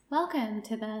Welcome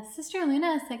to the Sister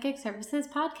Luna Psychic Services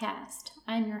podcast.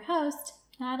 I'm your host,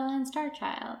 Madeline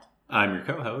Starchild. I'm your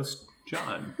co-host,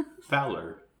 John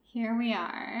Fowler. Here we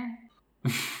are.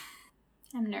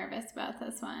 I'm nervous about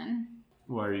this one.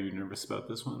 Why are you nervous about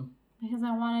this one? Because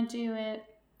I want to do it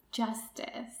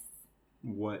justice.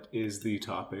 What is the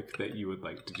topic that you would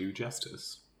like to do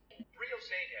justice? Brio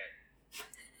Saghead.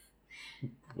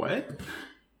 What? Brio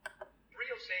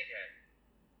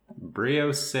Saghead.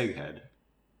 Brio Saghead.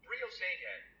 Brio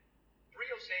Saghead.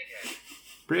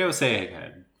 Brio Saghead. Brio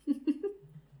Saghead.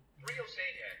 Brio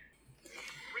Saghead.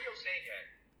 Brio Saghead.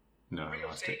 No, I Brio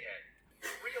lost it.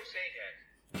 Saghead. Brio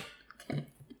Saghead.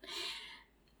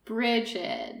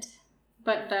 Brigid.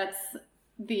 But that's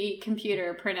the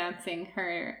computer pronouncing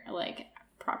her,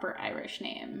 proper Irish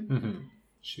name. Mm-hmm.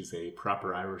 She's a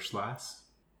proper Irish lass.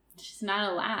 She's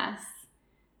not a lass.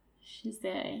 She's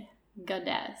a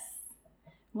goddess.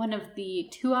 One of the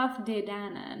Tuatha De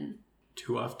Danann.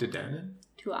 Tuatha De Danann?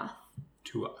 Tuatha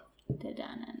Tuatha De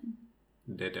Danann.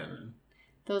 De Danann.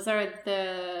 Those are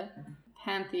the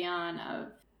pantheon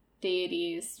of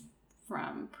deities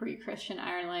from pre-Christian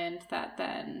Ireland that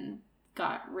then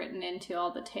got written into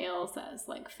all the tales as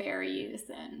fairies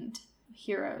and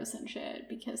heroes and shit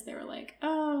because they were like,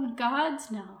 oh,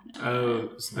 gods? No.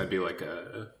 Oh, so that'd be like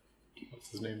a...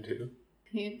 What's his name too?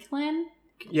 Cuchulainn?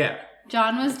 Yeah.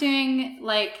 John was doing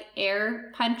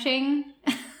air punching.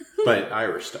 But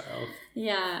Irish style.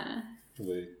 Yeah.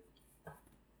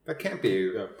 That can't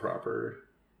be a proper...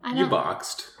 I You don't...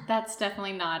 boxed. That's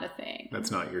definitely not a thing. That's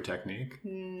not your technique?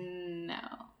 No.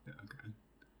 Okay.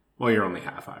 Well, you're only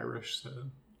half Irish, so...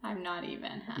 I'm not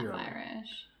even half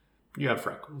Irish. You have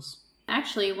freckles.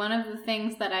 Actually, one of the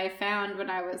things that I found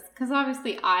when I was... Because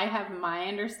obviously I have my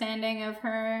understanding of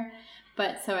her,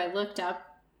 but so I looked up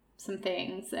some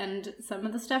things, and some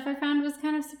of the stuff I found was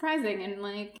kind of surprising and,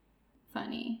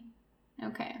 funny.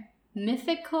 Okay.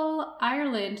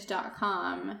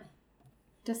 MythicalIreland.com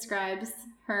describes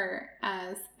her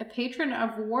as a patron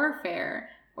of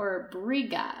warfare, or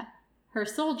Briga. Her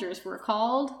soldiers were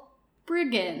called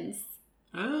brigands.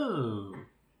 Oh.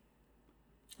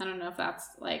 I don't know if that's,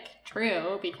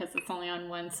 true, because it's only on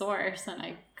one source, and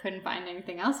I couldn't find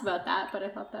anything else about that, but I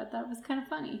thought that was kind of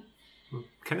funny.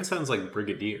 Kind of sounds like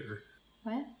brigadier.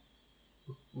 What?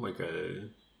 Like a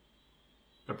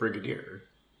brigadier.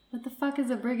 What the fuck is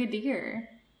a brigadier?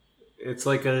 It's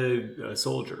like a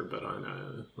soldier, but on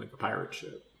a pirate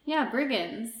ship. Yeah,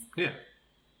 brigands. Yeah.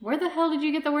 Where the hell did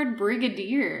you get the word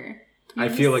brigadier? I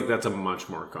feel like that's a much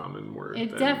more common word.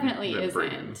 It definitely than isn't.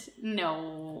 brigand.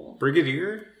 No.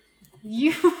 Brigadier?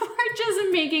 You are just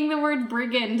making the word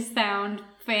brigand sound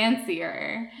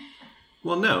fancier.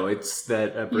 Well, no, it's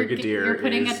that a brigadier You're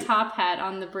putting is... a top hat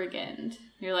on the brigand.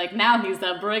 You're like, now he's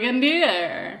a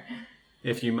brigadier.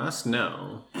 If you must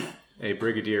know, a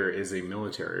brigadier is a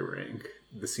military rank,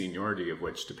 the seniority of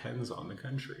which depends on the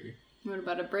country. What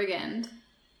about a brigand?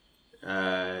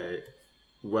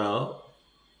 Well,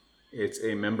 it's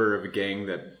a member of a gang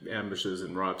that ambushes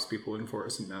and robs people in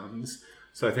forests and mountains.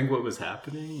 So I think what was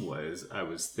happening was I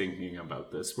was thinking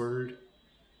about this word,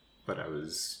 but I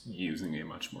was using a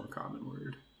much more common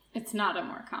word. It's not a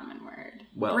more common word.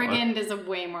 Well, brigand is a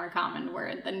way more common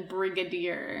word than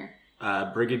brigadier.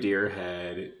 Brigadier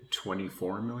had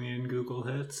 24 million Google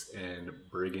hits, and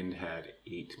Brigand had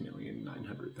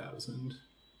 8,900,000.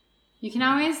 You can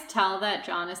always tell that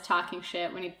John is talking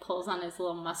shit when he pulls on his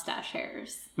little mustache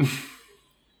hairs.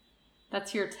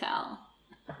 That's your tell.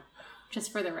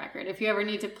 Just for the record. If you ever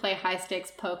need to play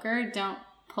high-stakes poker, don't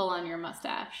pull on your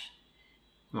mustache.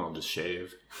 I'll just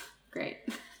shave. Great.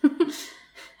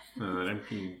 I'd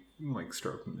be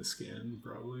stroking the skin,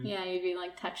 probably. Yeah, you'd be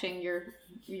touching your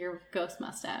ghost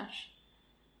mustache.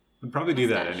 I'd probably do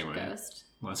that Mustache anyway. Ghost.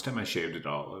 Last time I shaved it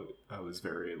all, I was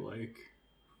very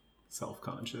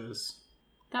self-conscious.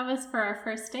 That was for our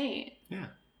first date. Yeah.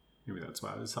 Maybe that's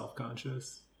why I was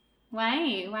self-conscious.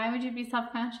 Why? Why would you be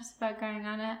self-conscious about going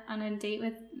on a date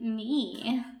with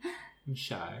me? I'm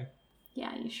shy.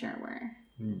 Yeah, you sure were.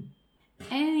 Mm.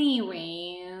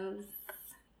 Anyways,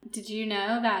 did you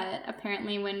know that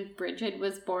apparently when Brigid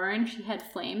was born, she had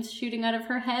flames shooting out of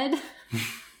her head?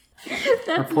 That's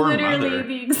Her poor literally mother.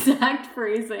 the exact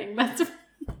phrasing. That's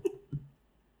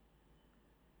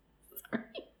sorry.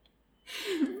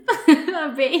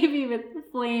 A baby with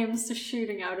flames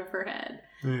shooooting out of her head.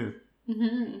 Yeah.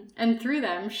 Mm-hmm. And through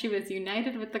them, she was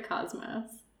united with the cosmos.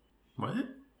 What?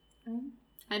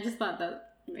 I just thought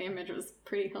that the image was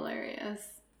pretty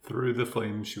hilarious. Through the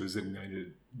flame, she was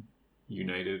united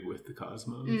with the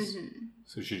cosmos. Mm-hmm.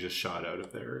 So she just shot out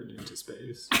of there and into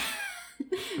space.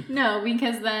 No,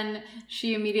 because then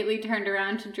she immediately turned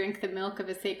around to drink the milk of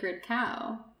a sacred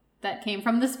cow that came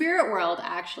from the spirit world,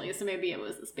 actually. So maybe it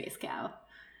was a space cow.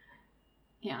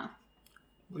 Yeah.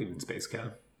 Believe in Space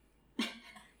Cow.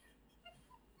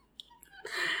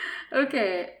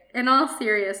 Okay, in all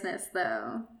seriousness,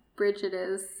 though, Bridget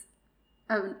is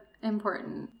an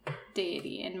important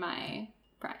deity in my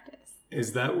practice.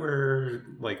 Is that where,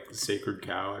 like, the sacred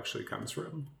cow actually comes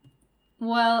from?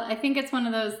 Well, I think it's one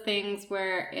of those things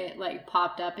where it, like,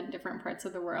 popped up in different parts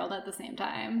of the world at the same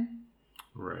time.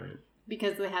 Right.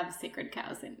 Because they have sacred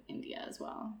cows in India as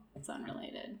well. It's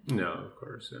unrelated. No, of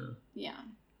course, yeah. Yeah.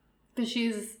 But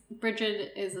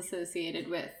Bridget is associated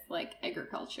with, like,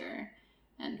 agriculture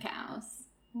and cows.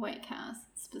 White cows,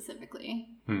 specifically.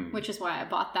 Which is why I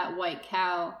bought that white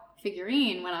cow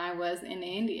figurine when I was in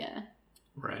India.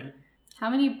 Right. How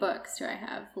many books do I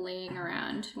have laying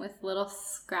around with little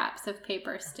scraps of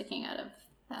paper sticking out of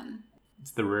them? It's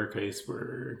the rare case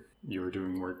where you're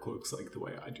doing work looks like the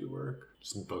way I do work.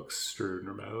 Just books strewn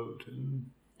about. And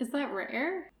Is that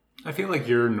rare? I feel like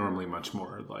you're normally much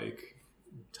more, like,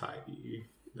 tidy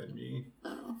than me.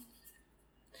 Oh.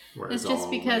 Whereas It's just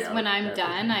I'll because lay out when I'm everything.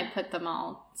 done, I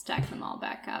stack them all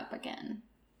back up again.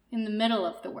 In the middle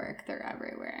of the work, they're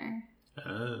everywhere.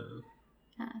 Oh.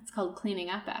 Yeah, it's called cleaning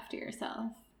up after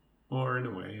yourself. Or in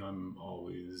a way, I'm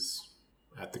always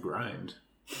at the grind.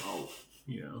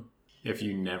 If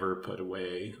you never put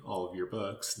away all of your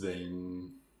books,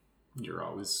 then you're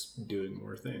always doing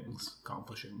more things,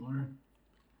 accomplishing more.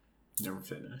 Never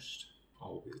finished.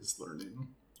 Always learning.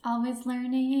 Always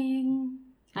learning.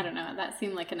 I don't know. That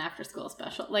seemed like an after-school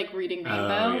special, like Reading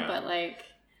Rainbow, yeah. But like,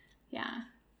 yeah.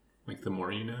 Like the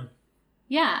more you know?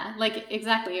 Yeah, like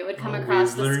exactly. It would come Always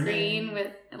across the learning. screen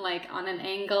with like on an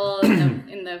angle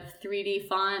in the 3D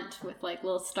font with like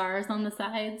little stars on the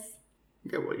sides.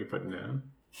 Get what you're putting down.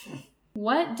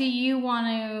 What do you want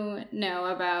to know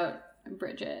about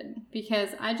Bridget?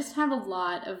 Because I just have a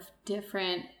lot of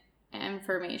different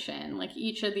information. Like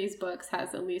each of these books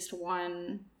has at least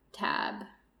one tab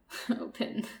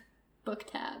open, book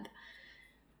tab.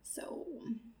 So,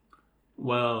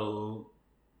 well,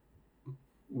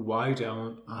 why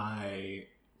don't I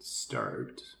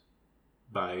start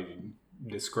by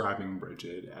describing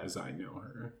Bridget as I know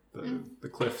her? The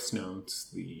Cliff's Notes,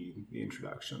 the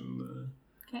introduction, the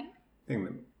okay. thing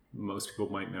that most people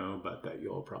might know, but that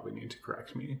you'll probably need to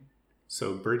correct me.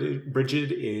 So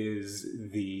Bridget is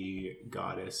the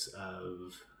goddess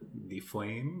of the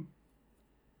flame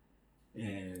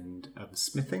and of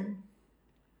smithing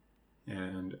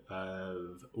and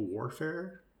of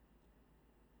warfare.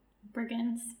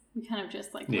 Brigands. We kind of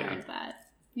just like Yeah. learned that.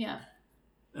 Yeah.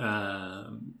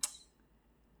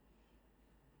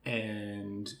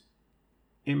 And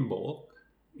Imbolc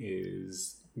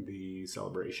is the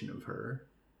celebration of her.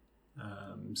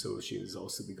 So she is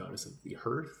also the goddess of the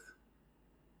hearth.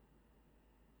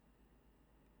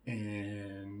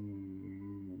 And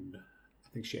I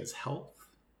think she has health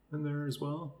in there as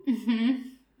well. Mm-hmm.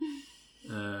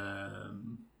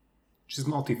 She's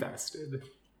multifaceted.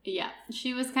 Yeah,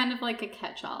 she was kind of like a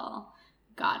catch-all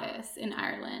goddess in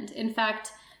Ireland. In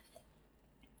fact,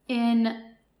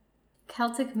 in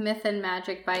Celtic Myth and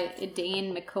Magic by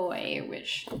Idane McCoy,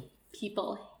 which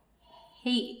people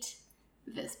hate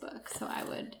this book, so I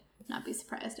would not be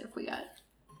surprised if we got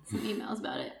some emails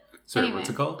about it. Sorry, Anyway.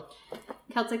 what's it called?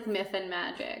 Celtic Myth and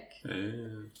Magic.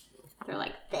 They're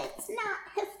like, that's not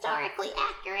historically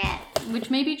accurate. Which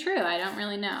may be true, I don't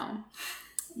really know.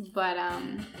 But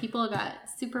people got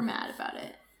super mad about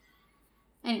it.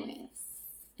 Anyways,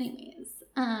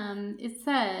 it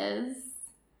says,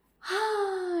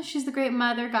 she's the great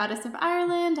mother goddess of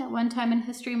Ireland. At one time in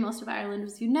history, most of Ireland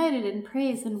was united in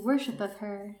praise and worship of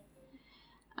her.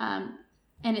 And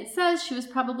it says she was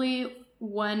probably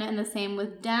one and the same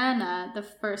with Dana, the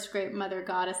first great mother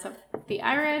goddess of the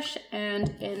Irish.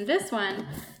 And in this one,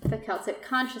 the Celtic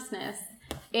consciousness,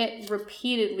 it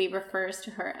repeatedly refers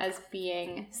to her as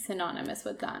being synonymous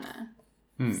with Dana.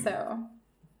 So,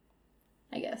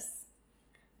 I guess,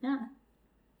 yeah,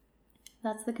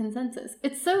 that's the consensus.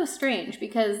 It's so strange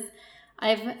because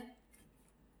I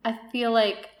feel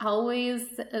like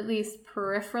always, at least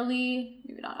peripherally,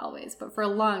 maybe not always, but for a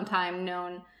long time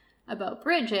known about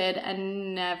Bridget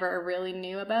and never really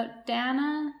knew about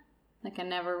Dana. Like I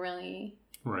never really...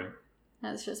 Right.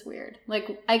 That's just weird.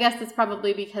 Like, I guess it's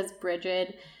probably because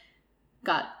Bridget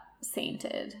got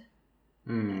sainted.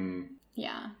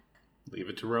 Yeah. Leave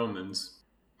it to Romans.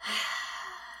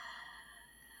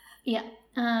 Yeah.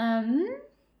 I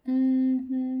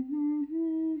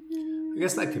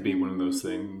guess that could be one of those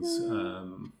things.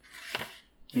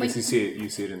 I guess you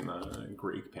see it in the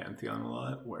Greek pantheon a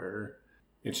lot, where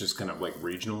it's just kind of like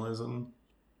regionalism.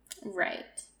 Right.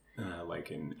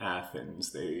 Like in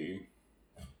Athens, they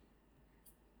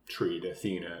treat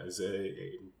Athena as a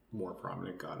more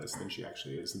prominent goddess than she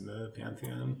actually is in the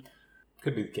pantheon.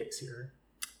 Could be the case here.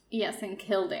 Yes, in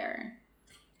Kildare.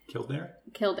 Kildare?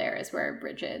 Kildare is where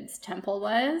Brigid's temple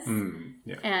was.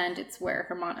 Yeah. And it's where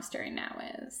her monastery now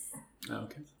is.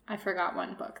 Okay. I forgot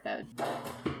one book, though.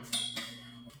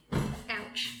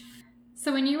 Ouch.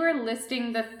 So when you were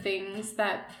listing the things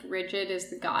that Brigid is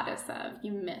the goddess of,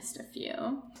 you missed a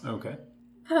few. Okay.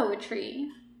 Poetry.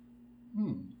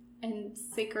 And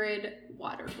sacred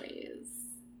waterways.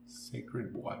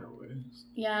 Sacred waterways.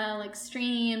 Yeah, like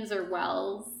streams or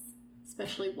wells.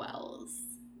 Especially wells.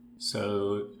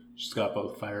 So she's got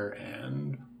both fire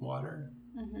and water.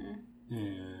 Mm-hmm.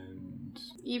 And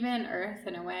even earth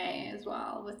in a way as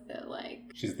well, with the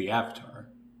like... she's the avatar.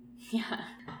 Yeah,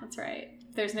 that's right.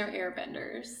 There's no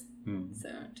airbenders. So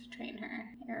to train her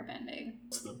airbending.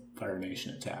 So the Fire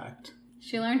Nation attacked.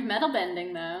 She learned metal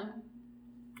bending, though.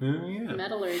 Oh, yeah.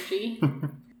 Metallurgy.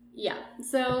 Yeah.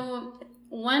 So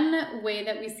one way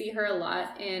that we see her a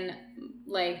lot in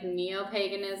like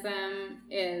neo-paganism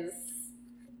is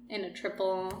in a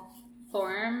triple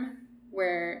form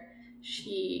where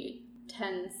she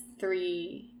tends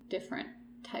 3 different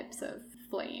types of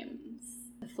flames.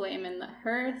 The flame in the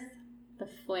hearth, the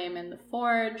flame in the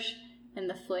forge, and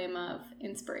the flame of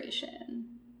inspiration.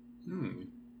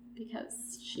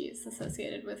 Because she's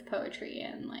associated with poetry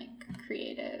and like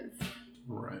creative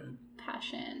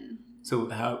passion. So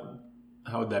how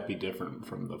would that be different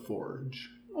from the forge?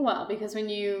 Well, because when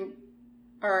you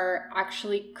are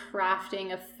actually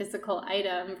crafting a physical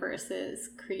item versus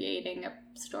creating a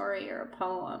story or a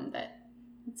poem, that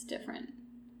it's different.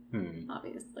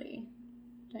 Obviously.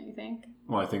 Don't you think?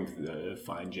 Well, I think the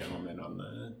fine gentleman on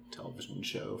the television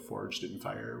show Forged in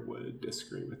Fire would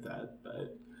disagree with that,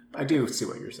 but I do see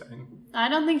what you're saying. I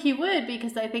don't think he would,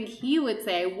 because I think he would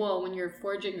say, well, when you're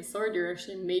forging a sword, you're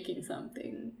actually making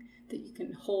something that you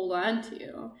can hold on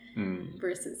to.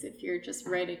 Versus if you're just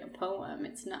writing a poem,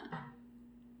 it's not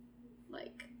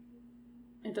like,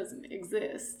 it doesn't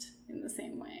exist in the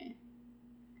same way.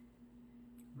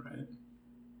 Right.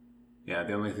 Yeah,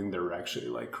 the only thing they were actually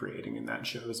like creating in that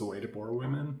show is a way to bore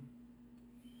women.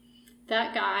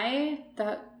 That guy,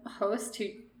 the host who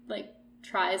like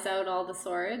tries out all the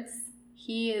swords,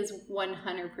 he is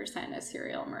 100% a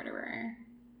serial murderer.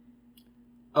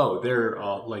 Oh, they're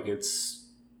all like, it's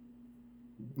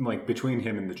like between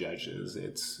him and the judges,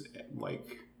 it's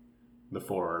like the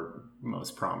 4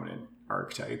 most prominent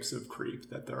archetypes of creep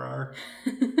that there are.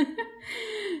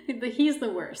 He's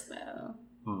the worst, though.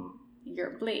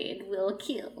 Your blade will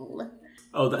kill.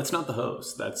 Oh, that's not the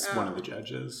host. That's one of the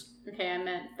judges. Okay, I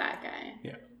meant that guy.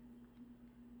 Yeah.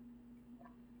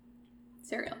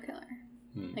 Serial killer.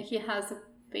 Like, he has a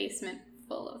basement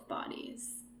full of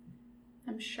bodies.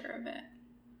 I'm sure of it.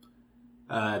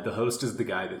 The host is the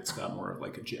guy that's got more of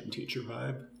like a gym teacher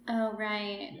vibe. Oh,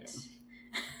 right. Yeah.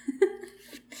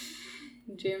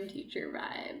 Gym teacher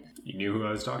vibe. You knew who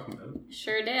I was talking about.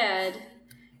 Sure did.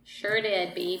 Sure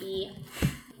did, baby.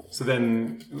 So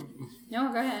then...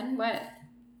 No, go ahead. What?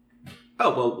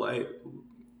 Oh, well,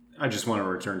 I just want to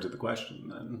return to the question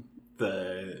then.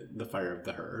 The fire of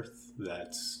the hearth,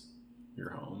 that's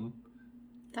your home.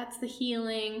 That's the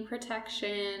healing,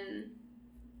 protection,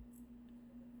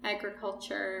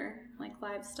 agriculture, like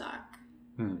livestock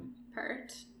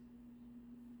part.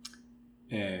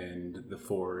 And the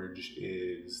forge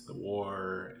is the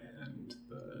war and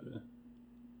the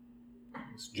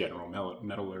general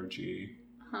metallurgy.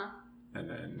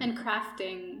 And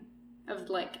crafting of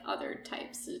like other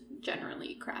types,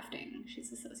 generally crafting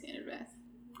she's associated with.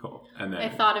 Cool. And then I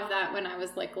thought of that when I was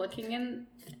like looking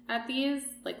at these,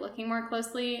 like looking more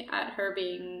closely at her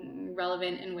being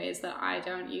relevant in ways that I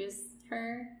don't use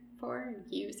her for.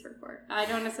 I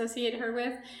don't associate her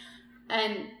with.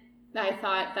 And I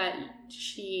thought that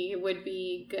she would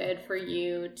be good for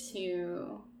you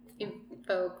to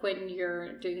evoke when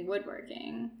you're doing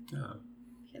woodworking.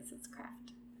 Because it's craft.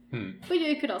 But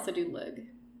you could also do lug.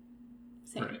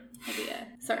 Same idea.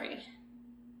 Sorry.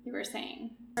 You were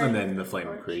saying. And then the flame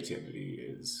of creativity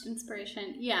is...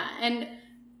 inspiration. Yeah. And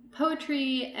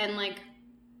poetry and like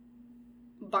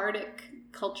bardic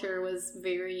culture was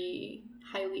very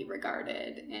highly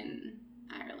regarded in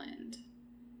Ireland.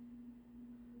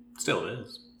 Still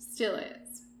is. Still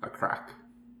is. A crack.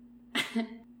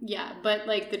 Yeah, but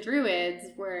like the Druids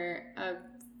were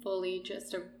fully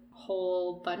just a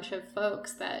whole bunch of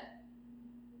folks that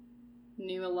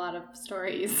knew a lot of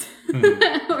stories.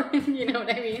 Or, you know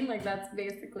what I mean? Like that's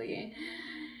basically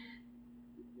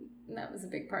that was a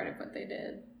big part of what they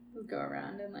did, was go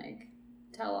around and, like,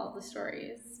 tell all the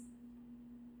stories,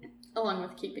 along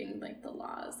with keeping, like, the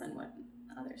laws and what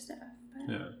other stuff.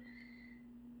 But, Yeah.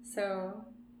 so,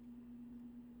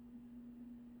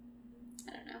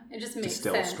 I don't know. It just makes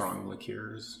Distill sense. strong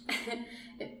liqueurs.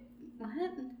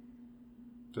 What?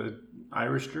 The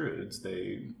Irish Druids,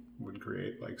 they would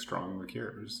create, like, strong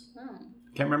liqueurs. Oh.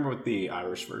 Can't remember what the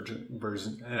Irish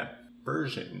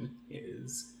version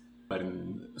is, but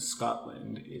in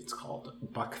Scotland, it's called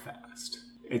Buckfast.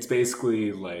 It's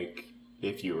basically like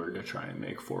if you were to try and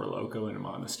make Four Loko in a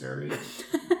monastery.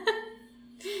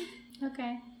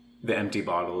 Okay. The empty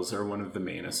bottles are one of the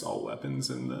main assault weapons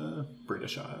in the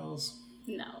British Isles.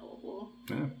 No.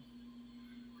 Yeah.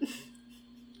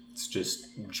 It's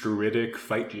just druidic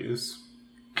fight juice.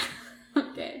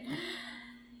 Okay.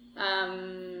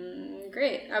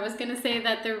 Great. I was going to say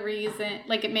that the reason,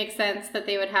 like, it makes sense that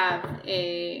they would have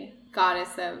a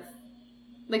goddess of,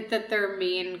 like, that their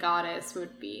main goddess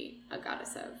would be a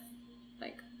goddess of,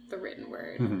 like, the written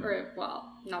word. Mm-hmm. Or, well,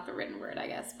 not the written word, I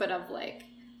guess, but of, like,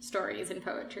 stories and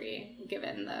poetry,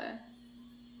 given the...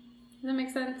 Does that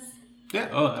make sense? Yeah,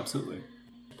 oh, absolutely.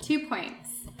 2 points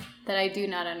that I do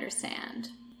not understand.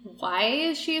 Why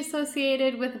is she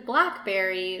associated with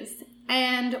blackberries?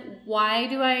 And why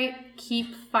do I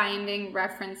keep finding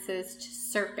references to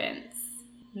serpents?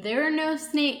 There are no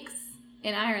snakes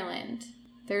in Ireland.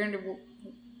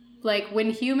 Like,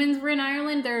 when humans were in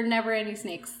Ireland, there were never any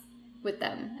snakes with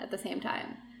them at the same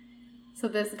time. So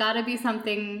there's gotta be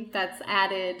something that's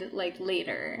added, like,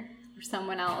 later. Or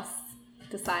someone else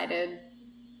decided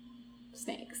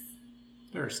snakes.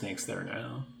 There are snakes there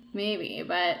now. Maybe,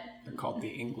 but... They're called the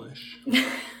English.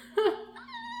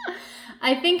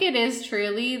 I think it is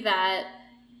truly that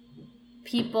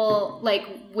people, like,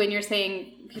 when you're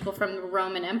saying people from the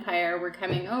Roman Empire were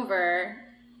coming over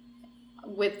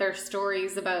with their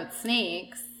stories about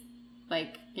snakes,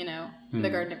 like, you know,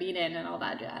 the Garden of Eden and all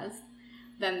that jazz,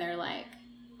 then they're like,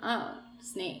 oh,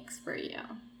 snakes for you.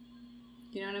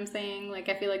 You know what I'm saying? Like,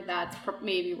 I feel like that's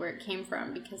maybe where it came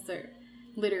from, because they're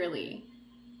literally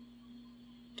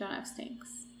don't have snakes.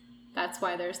 That's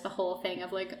why there's the whole thing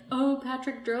of, like, oh,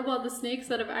 Patrick drove all the snakes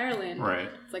out of Ireland. Right.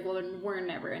 It's like, well, there were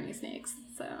never any snakes,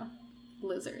 so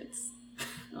lizards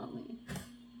only.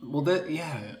 Well,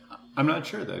 I'm not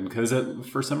sure then, because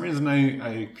for some reason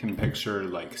I can picture,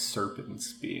 like,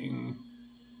 serpents being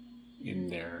in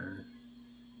their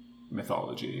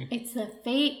mythology. It's a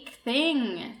fake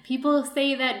thing. People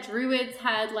say that druids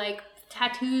had, like,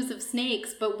 tattoos of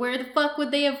snakes, but where the fuck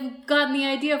would they have gotten the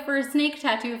idea for a snake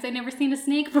tattoo if they'd never seen a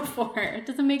snake before? It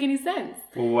doesn't make any sense.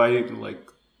 Well, why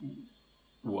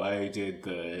did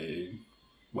the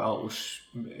Welsh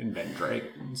invent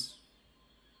dragons?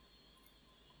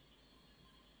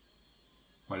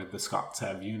 Why did the Scots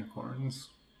have unicorns?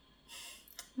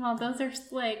 Well, those are,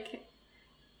 like,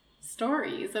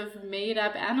 stories of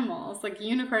made-up animals. Like,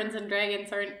 unicorns and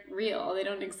dragons aren't real. They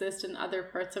don't exist in other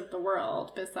parts of the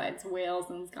world besides Wales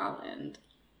and Scotland.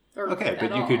 Or okay,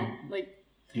 but you all. could, like,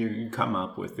 you come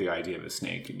up with the idea of a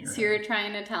snake in your so head. you're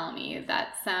trying to tell me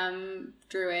that some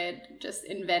druid just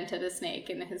invented a snake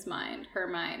in his mind, her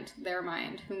mind, their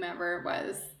mind, whomever it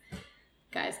was,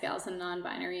 guys, gals, and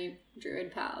non-binary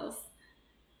druid pals.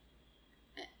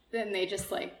 Then they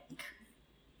just, like,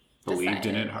 Believed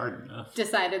in it hard enough.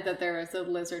 Decided that there was a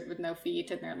lizard with no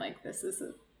feet, and they're like, it's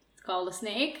called a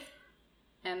snake,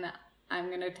 and I'm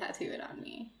going to tattoo it on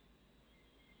me.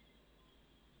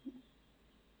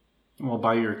 Well,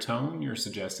 by your tone, you're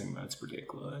suggesting that's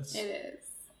ridiculous. It is.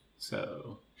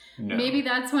 So, no. Maybe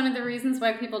that's one of the reasons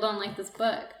why people don't like this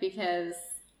book, because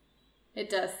it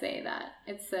does say that.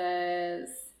 It says,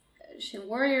 she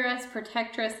warrioress,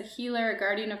 protectress, a healer, a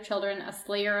guardian of children, a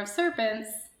slayer of serpents,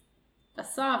 a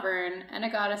sovereign, and a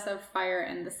goddess of fire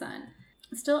and the sun.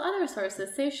 Still other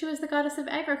sources say she was the goddess of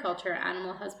agriculture,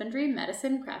 animal husbandry,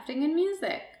 medicine, crafting, and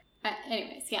music.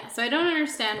 Anyways, yeah, so I don't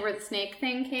understand where the snake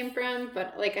thing came from,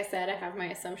 but like I said, I have my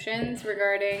assumptions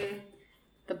regarding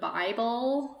the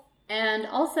Bible. And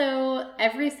also,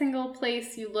 every single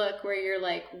place you look where you're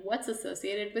like, what's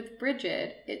associated with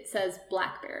Bridget, it says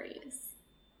blackberries.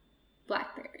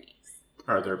 Blackberries.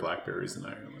 Are there blackberries in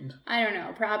Ireland? I don't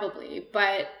know, probably.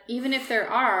 But even if there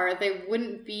are, they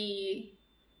wouldn't be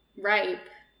ripe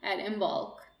at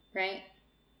Imbolc, right?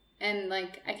 And,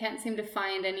 like, I can't seem to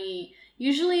find any...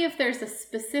 Usually if there's a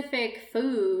specific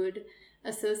food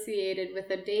associated with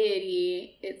a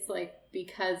deity, it's, like,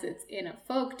 because it's in a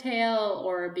folktale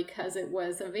or because it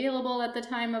was available at the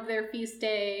time of their feast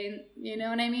day. You know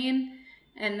what I mean?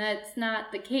 And that's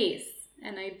not the case.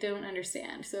 And I don't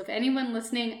understand. So if anyone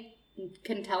listening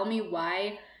can tell me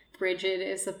why Bridget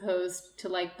is opposed to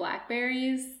like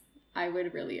blackberries, I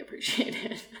would really appreciate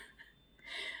it.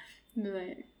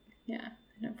 But yeah,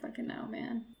 I don't fucking know,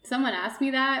 man. Someone asked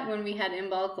me that when we had in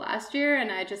bulk last year,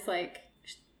 and I just like,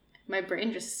 my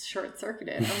brain just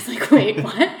short-circuited. I was like, wait,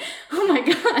 what? Oh my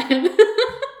god.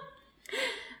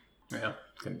 Yeah,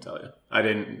 couldn't tell you. I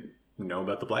didn't know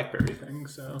about the blackberry thing,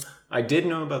 so I did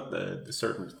know about the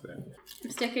serpent thing.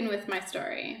 I'm sticking with my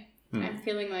story. I'm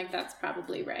feeling like that's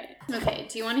probably right. Okay,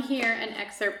 do you want to hear an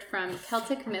excerpt from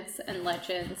Celtic Myths and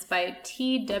Legends by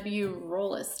T.W.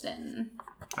 Rolliston?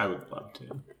 I would love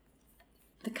to.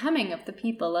 The coming of the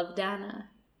people of Dana.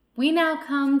 We now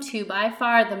come to by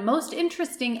far the most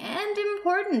interesting and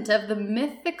important of the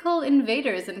mythical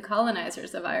invaders and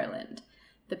colonizers of Ireland,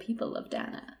 the people of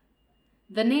Dana.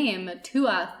 The name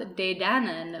Tuath de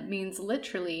Danann means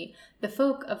literally the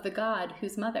folk of the god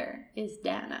whose mother is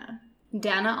Dana.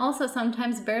 Dana also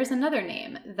sometimes bears another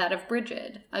name, that of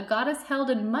Brigid, a goddess held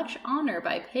in much honor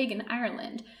by pagan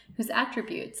Ireland, whose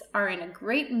attributes are in a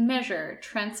great measure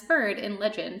transferred in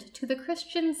legend to the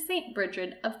Christian Saint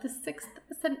Brigid of the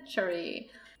 6th century.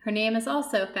 Her name is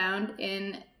also found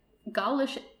in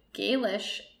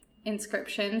Gaelish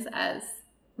inscriptions as,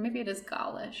 maybe it is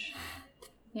Gaulish.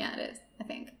 Yeah, it is, I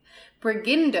think.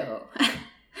 Brigindo,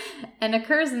 and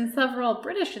occurs in several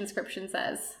British inscriptions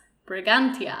as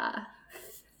Brigantia.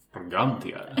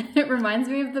 Brigantia. It reminds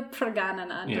me of the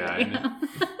Praganana video. Yeah, I know.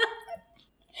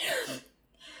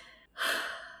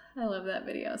 I love that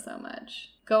video so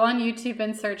much. Go on YouTube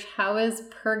and search how is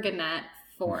Perganet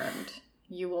formed.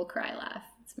 You will cry laugh.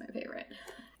 It's my favorite.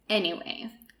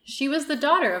 Anyway, she was the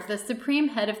daughter of the supreme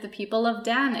head of the people of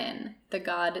Danann, the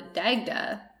god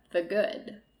Dagda, the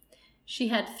Good. She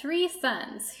had 3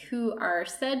 sons who are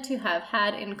said to have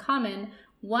had in common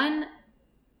one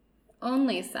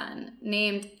only son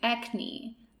named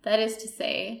Ecne, that is to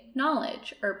say,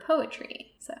 knowledge or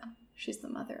poetry. So she's the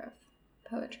mother of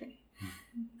poetry,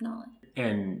 knowledge.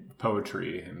 And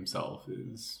poetry himself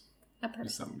is A person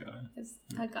some guy. is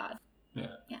a god.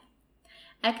 Yeah. Yeah.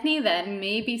 Ecne then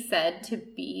may be said to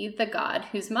be the god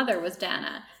whose mother was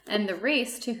Dana, and the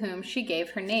race to whom she gave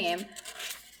her name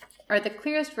are the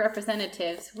clearest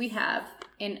representatives we have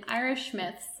in Irish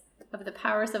myths of the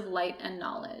powers of light and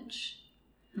knowledge.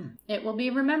 It will be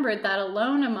remembered that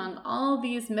alone among all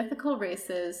these mythical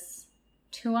races,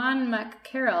 Tuan Mac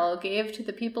Carroll gave to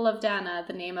the people of Dana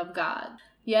the name of God.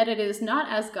 Yet it is not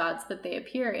as gods that they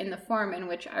appear in the form in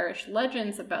which Irish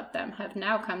legends about them have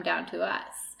now come down to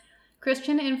us.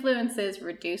 Christian influences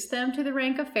reduced them to the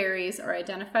rank of fairies or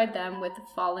identified them with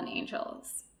fallen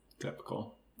angels.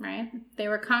 Typical. Right? They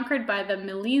were conquered by the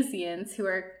Milesians, who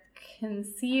are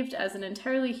conceived as an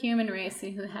entirely human race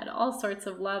and who had all sorts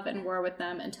of love and war with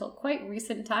them until quite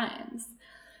recent times.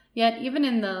 Yet even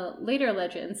in the later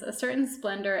legends, a certain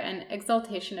splendor and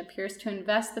exaltation appears to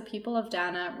invest the people of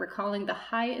Dana, recalling the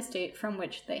high estate from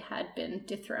which they had been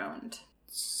dethroned.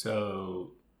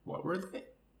 So, what were they?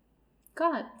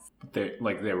 Gods. They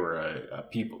were a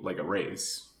people, like a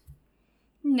race.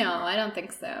 No, I don't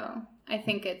think so. I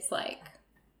think it's like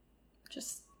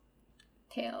just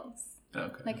tales.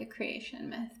 Okay. Like a creation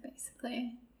myth,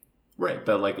 basically. Right,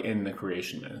 but like in the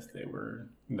creation myth, they were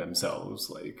themselves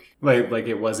like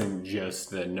it wasn't just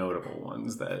the notable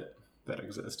ones that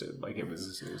existed. Like it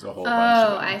was a whole bunch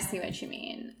of them. I see what you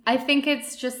mean. I think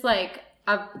it's just like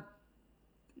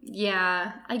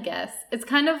yeah, I guess. It's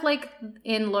kind of like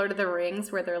in Lord of the Rings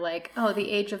where they're like, oh,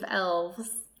 the age of elves.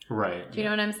 Right. Do you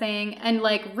know what I'm saying? And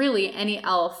like really any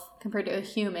elf compared to a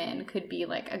human could be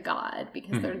like a god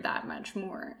because they're that much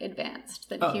more advanced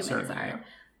than humans certainly, are. yeah.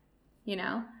 You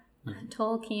know?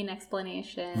 Tolkien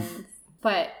explanations.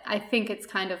 But I think it's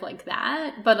kind of like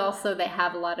that, but also they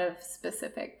have a lot of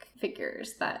specific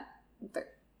figures that the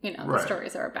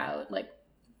stories are about, like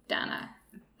Dana,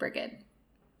 Brigid,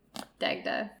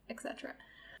 Dagda, etc.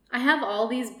 I have all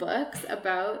these books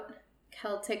about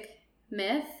Celtic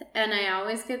myth, and I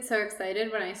always get so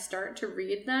excited when I start to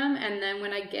read them, and then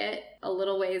when I get a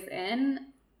little ways in,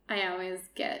 I always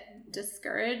get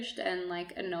discouraged and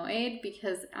like annoyed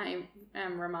because I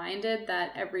am reminded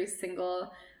that every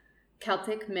single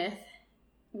Celtic myth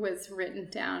was written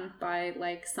down by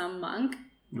like some monk.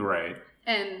 Right.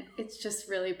 And it just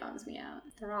really bums me out.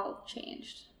 They're all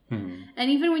changed. Mm-hmm. And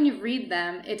even when you read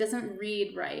them, it doesn't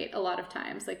read right a lot of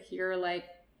times. Like you're like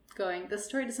going, the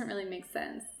story doesn't really make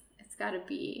sense. It's got to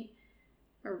be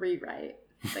a rewrite,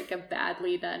 like a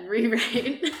badly done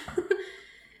rewrite.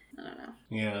 I don't know.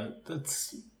 Yeah,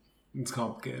 it's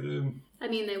complicated. I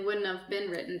mean, they wouldn't have been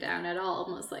written down at all,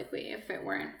 most likely, if it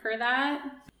weren't for that,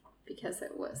 because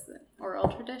it was the oral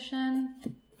tradition.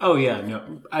 Oh yeah,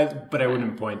 no, but I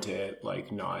wouldn't point to it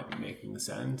like not making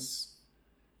sense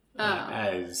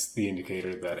as the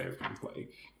indicator that it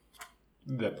like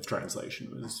that the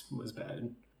translation was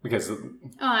bad because.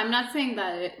 I'm not saying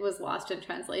that it was lost in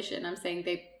translation. I'm saying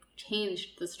they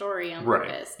changed the story on Right.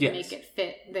 purpose to make it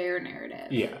fit their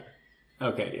narrative. Yeah.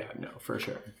 Okay. Yeah. No, for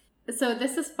sure. So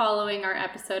this is following our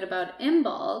episode about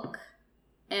Imbolc,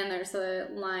 and there's a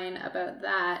line about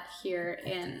that here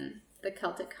in The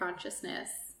Celtic Consciousness,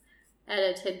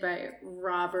 edited by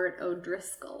Robert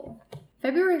O'Driscoll.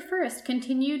 February 1st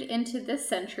continued into this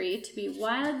century to be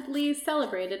widely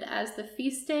celebrated as the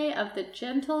feast day of the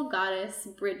gentle goddess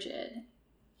Brigid,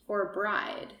 or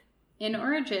Bride. In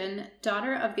origin,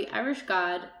 daughter of the Irish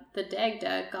god, the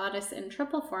Dagda, goddess in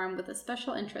triple form with a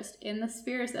special interest in the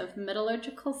spheres of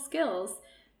metallurgical skills,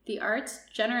 the arts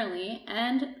generally,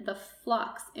 and the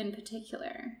flocks in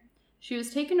particular. She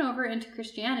was taken over into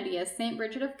Christianity as Saint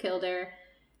Bridget of Kildare,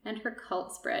 and her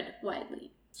cult spread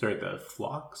widely. Sorry, the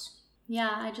flocks?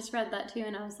 Yeah, I just read that too,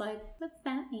 and I was like, what's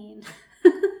that mean?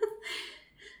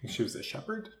 She was a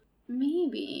shepherd?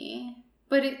 Maybe.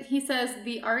 But he says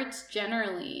the arts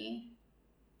generally,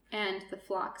 and the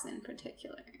flocks in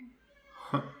particular.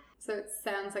 Huh. So it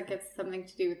sounds like it's something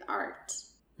to do with art.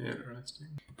 Interesting.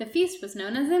 The feast was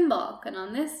known as Imbolc, and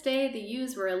on this day the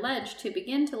ewes were alleged to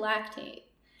begin to lactate.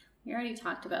 We already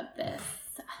talked about this.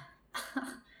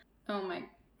 Oh my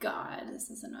god, this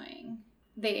is annoying.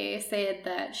 They said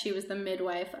that she was the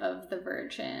midwife of the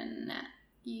Virgin.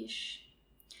 Yeesh.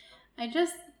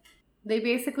 They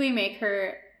basically make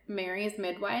her Mary's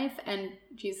midwife, and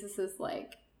Jesus is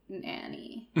like,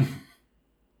 nanny. And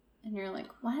you're like,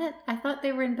 what? I thought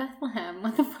they were in Bethlehem.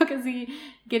 What the fuck is he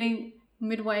getting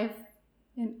midwife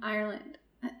in Ireland?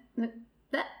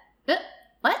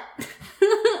 What?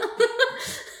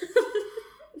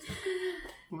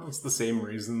 Well, it's the same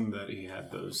reason that he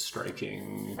had those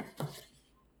striking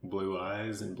blue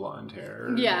eyes and blonde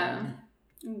hair. Yeah,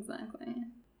 exactly.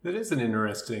 That is an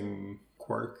interesting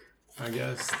quirk, I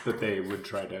guess, that they would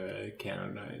try to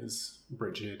canonize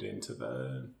Bridget into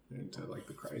like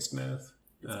the Christ myth.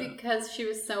 It's because she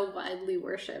was so widely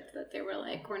worshipped that they were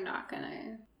like, we're not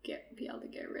gonna be able to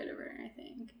get rid of her, I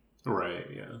think. Right,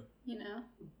 yeah. You know?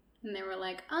 And they were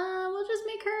like, we'll just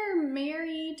make her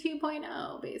Mary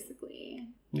 2.0, basically.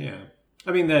 Yeah.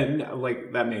 I mean,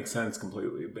 that makes sense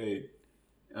completely, but,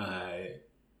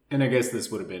 and I guess this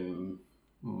would have been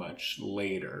much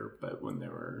later, but when they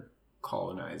were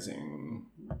colonizing,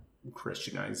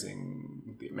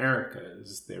 Christianizing the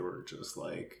Americas, they were just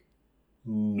like,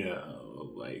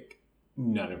 no, like,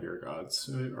 none of your gods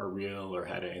are real or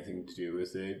had anything to do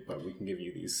with it, but we can give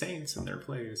you these saints in their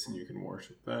place and you can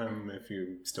worship them if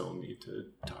you still need to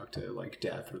talk to, like,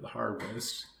 death or the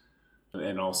harvest.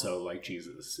 And also, like,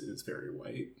 Jesus is very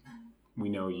white. We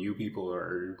know you people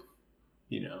are,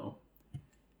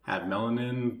 have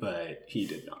melanin, but he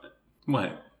did not.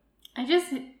 What?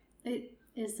 It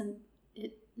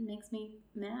makes me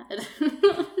mad.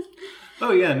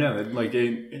 Oh, yeah, no, like,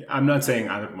 I'm not saying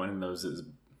either one of those is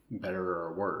better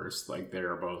or worse. Like,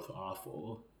 they're both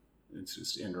awful. It's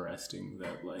just interesting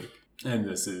that, like, and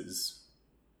this is,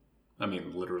 I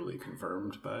mean, literally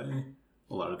confirmed by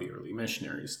a lot of the early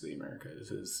missionaries to the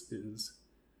Americas is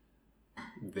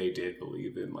they did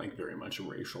believe in, like, very much a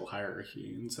racial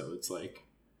hierarchy. And so it's like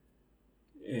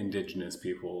indigenous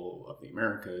people of the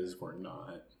Americas were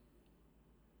not,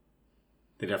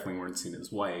 they definitely weren't seen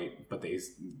as white, but they,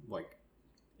 like,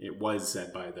 it was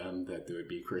said by them that they would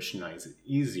be Christianized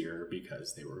easier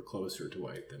because they were closer to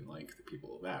white than, like, the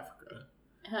people of Africa.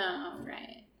 Oh,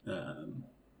 right. I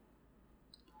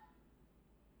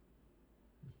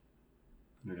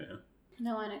don't know.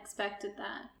 No one expected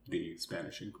that. The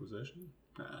Spanish Inquisition?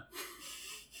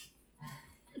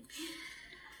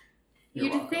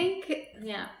 You're welcome. Think,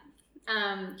 yeah.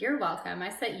 You're welcome. I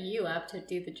set you up to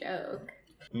do the joke.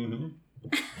 Mm-hmm.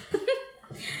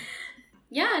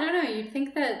 Yeah, I don't know. You'd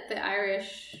think that the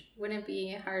Irish wouldn't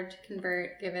be hard to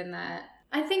convert, given that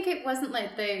I think it wasn't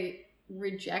like they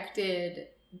rejected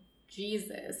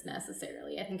Jesus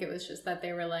necessarily. I think it was just that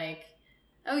they were like,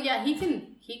 oh yeah, he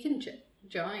can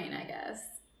join, I guess,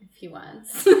 if he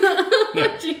wants.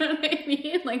 Yeah. Do you know what I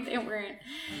mean? Like, they weren't.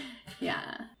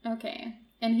 Yeah. Okay.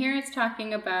 And here it's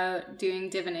talking about doing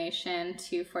divination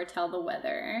to foretell the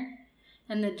weather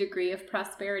and the degree of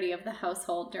prosperity of the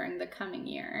household during the coming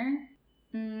year.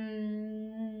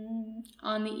 On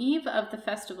the eve of the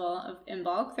festival of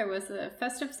Imbolc, there was a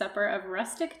festive supper of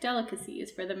rustic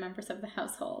delicacies for the members of the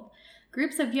household.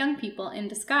 Groups of young people in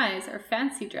disguise or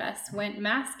fancy dress went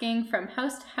masking from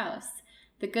house to house.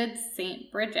 The good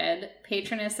Saint Brigid,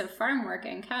 patroness of farm work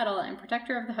and cattle and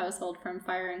protector of the household from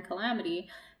fire and calamity,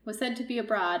 was said to be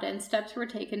abroad, and steps were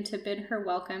taken to bid her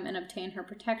welcome and obtain her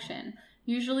protection.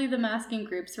 Usually the masking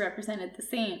groups represented the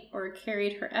saint, or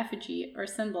carried her effigy or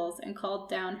symbols and called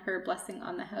down her blessing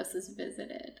on the houses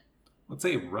visited. What's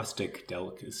a rustic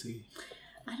delicacy?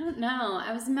 I don't know.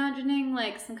 I was imagining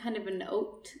like some kind of an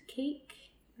oat cake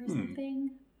or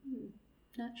something.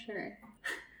 Not sure.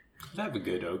 I'd have a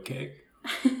good oat cake.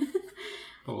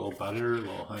 A little butter, a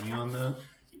little honey on that.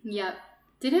 Yep.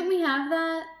 Didn't we have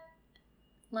that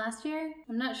last year?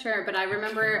 I'm not sure, but I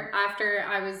remember after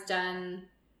I was done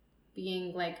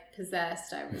being like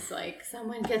possessed, I was like,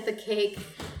 someone get the cake,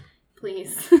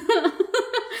 please.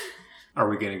 Are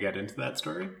we going to get into that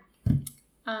story?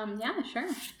 Yeah, sure.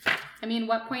 I mean,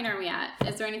 what point are we at?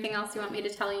 Is there anything else you want me to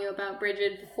tell you about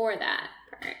Brigid before that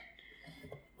part?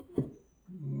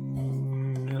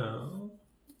 No.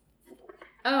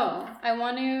 Oh, I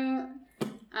want to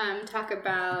talk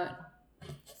about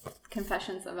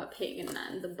Confessions of a Pagan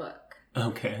Nun, the book.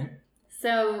 Okay.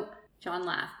 So, John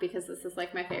laughed because this is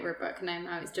like my favorite book and I'm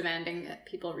always demanding that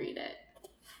people read it.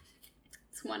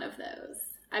 It's one of those.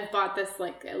 I've bought this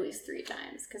like at least 3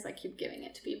 times because I keep giving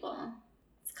it to people.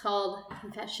 It's called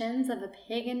Confessions of a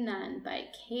Pagan Nun by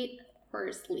Kate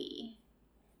Horsley.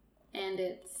 And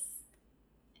it's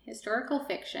historical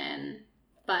fiction,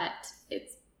 but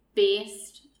it's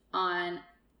based on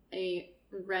a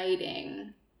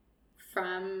writing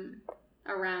from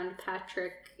around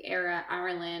Patrick era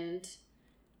Ireland.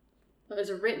 It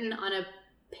was written on a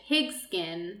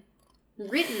pigskin,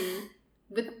 written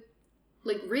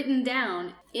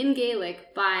down in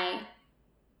Gaelic by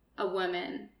a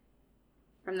woman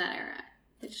from that era.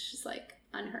 It's just like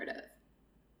unheard of.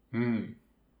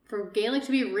 For Gaelic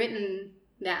to be written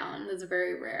down is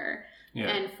very rare. Yeah.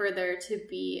 And for there to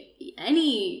be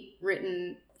any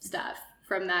written stuff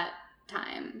from that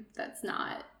time that's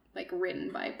not like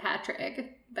written by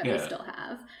Patrick that we still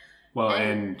have. Well,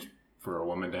 and for a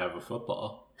woman to have a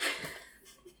football.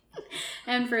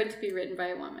 And for it to be written by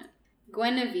a woman.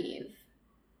 Guinevere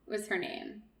was her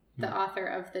name, the author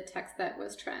of the text that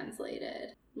was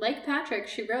translated. Like Patrick,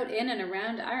 she wrote in and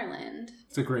around Ireland.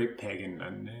 It's a great pagan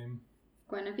nun name.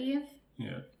 Guinevere?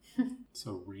 Yeah.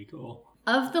 So regal.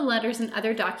 Of the letters and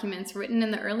other documents written in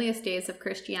the earliest days of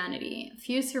Christianity,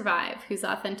 few survive whose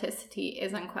authenticity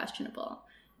is unquestionable.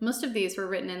 Most of these were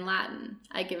written in Latin.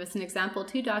 I give as an example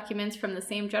 2 documents from the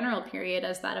same general period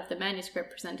as that of the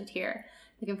manuscript presented here.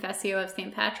 The Confessio of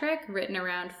St. Patrick, written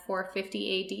around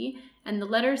 450 AD, and the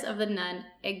letters of the nun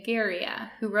Egeria,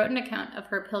 who wrote an account of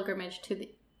her pilgrimage to the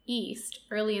east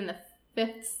early in the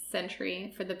 5th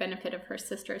century for the benefit of her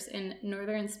sisters in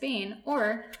northern Spain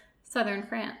or southern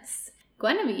France.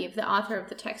 Guinevere, the author of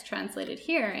the text translated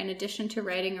here, in addition to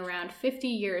writing around 50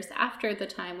 years after the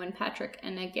time when Patrick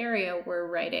and Egeria were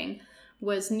writing,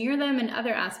 was near them in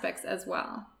other aspects as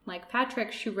well. Like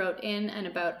Patrick, she wrote in and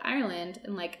about Ireland,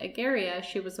 and like Egeria,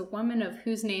 she was a woman of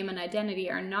whose name and identity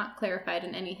are not clarified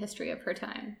in any history of her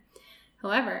time.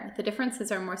 However, the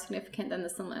differences are more significant than the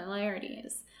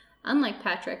similarities. Unlike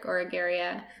Patrick or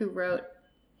Egeria, who wrote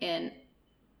in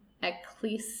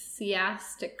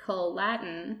ecclesiastical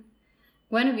Latin,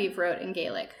 Guinevere wrote in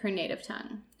Gaelic, her native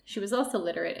tongue. She was also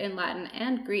literate in Latin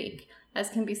and Greek, as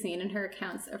can be seen in her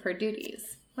accounts of her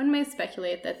duties. One may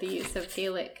speculate that the use of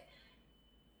Gaelic,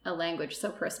 a language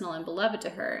so personal and beloved to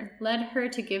her, led her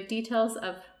to give details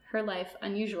of her life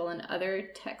unusual in other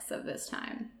texts of this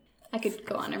time. I could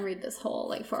go on and read this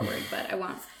whole forward, but I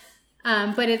won't.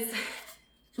 But it's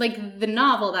like the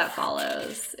novel that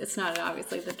follows. It's not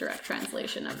obviously the direct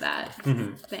translation of that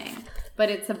thing, but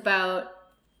it's about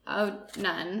a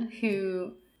nun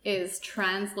who is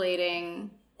translating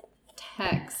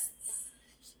texts,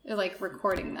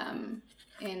 recording them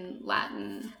in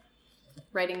Latin,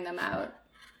 writing them out,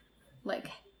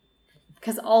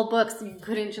 because all books, you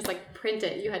couldn't just print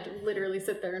it. You had to literally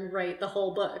sit there and write the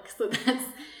whole book. So that's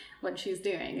what she's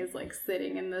doing, is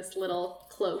sitting in this little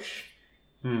cloche,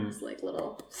 this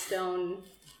little stone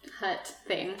hut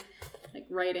thing,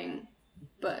 writing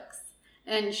books.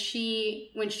 And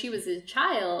when she was a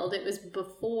child, it was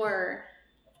before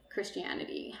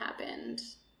Christianity happened,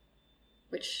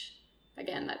 which,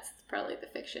 again, that's probably the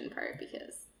fiction part,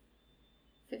 because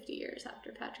 50 years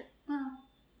after Patrick, well,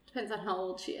 depends on how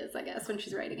old she is, I guess, when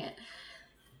she's writing it.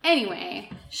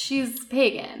 Anyway, she's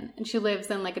pagan, and she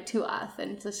lives in a tuath,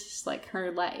 and it's just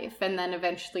her life. And then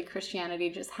eventually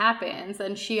Christianity just happens,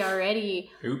 and she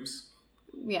already... Oops.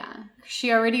 Yeah,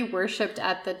 she already worshipped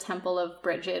at the Temple of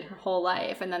Brigid her whole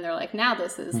life, and then they're like, now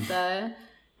this is the...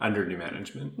 Under new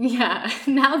management. Yeah,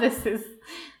 now this is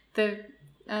the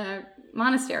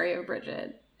monastery of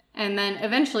Bridget. And then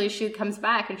eventually she comes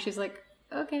back and she's like,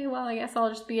 okay, well, I guess I'll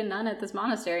just be a nun at this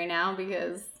monastery now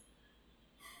because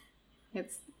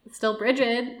it's still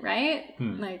Bridget, right?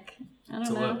 Like, I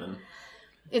don't know. 11.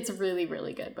 It's a really,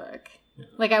 really good book. Yeah.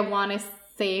 Like, I want to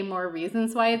say more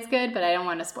reasons why it's good, but I don't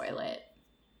want to spoil it.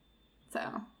 So,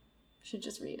 should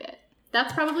just read it.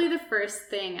 That's probably the first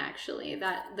thing, actually.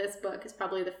 That this book is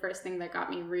probably the first thing that got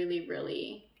me really,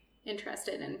 really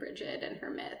interested in Bridget and her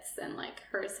myths and, like,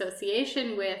 her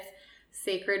association with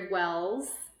sacred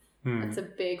wells. That's a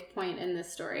big point in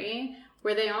this story,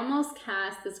 where they almost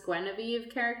cast this Guinevere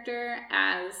character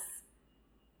as,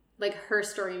 like, her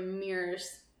story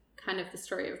mirrors kind of the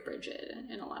story of Bridget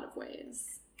in a lot of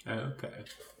ways. Okay.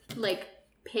 Like,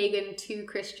 pagan to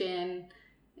Christian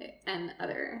and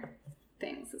other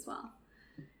things as well.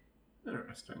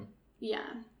 Interesting. Yeah.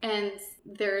 And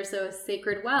there's a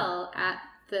sacred well at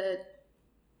the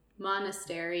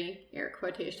monastery, air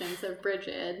quotations, of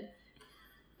Bridget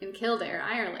in Kildare,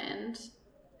 Ireland.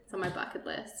 It's on my bucket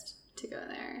list to go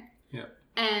there. Yeah.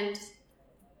 And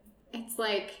it's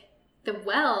like the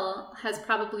well has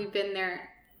probably been there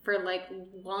for like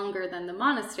longer than the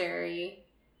monastery.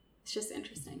 It's just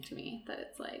interesting to me that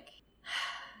it's like,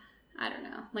 I don't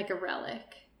know, like a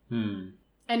relic. And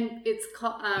it's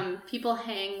called, people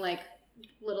hang like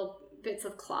little bits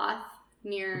of cloth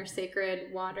near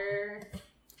sacred water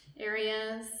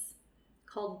areas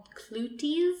called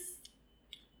cluties.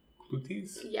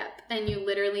 Cluties? Yep. And you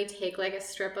literally take like a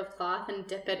strip of cloth and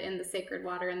dip it in the sacred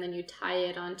water, and then you tie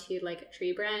it onto like a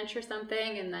tree branch or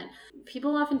something. And then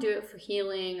people often do it for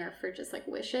healing or for just like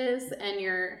wishes, and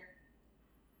your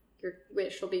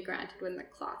wish will be granted when the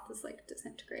cloth is like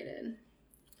disintegrated.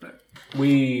 Right.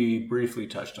 We briefly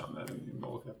touched on that in the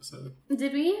Moloch episode.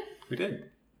 Did we? We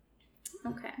did.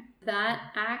 Okay.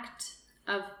 That act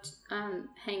of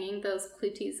hanging those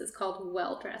cluties is called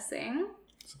well dressing.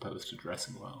 As opposed to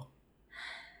dressing well.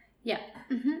 Yeah.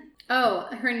 Oh,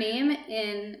 her name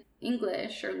in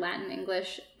English or Latin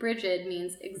English, Bridget,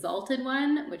 means exalted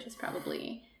one, which is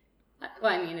probably,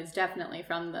 well, I mean, it's definitely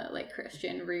from the like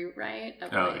Christian rewrite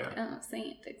of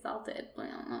saint, exalted.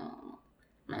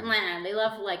 They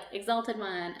love like exalted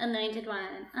one, anointed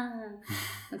one.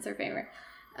 That's her favorite.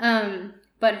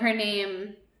 But her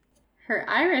name, her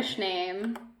Irish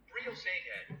name, Brio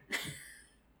Seghead.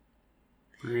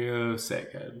 Brio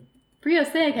Seghead. Brio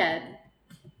Seghead,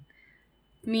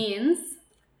 means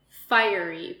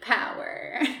fiery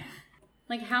power.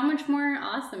 Like, how much more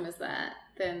awesome is that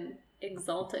than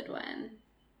exalted one?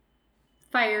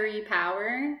 Fiery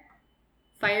power,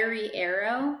 fiery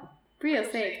arrow, Brio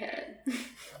Seghead.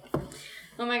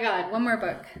 Oh my god, one more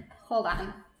book. Hold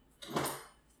on.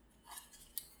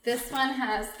 This one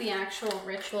has the actual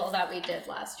ritual that we did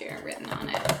last year written on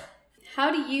it.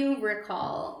 How do you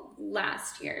recall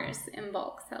last year's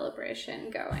Imbolc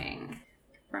celebration going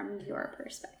from your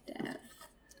perspective?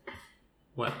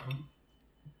 Well,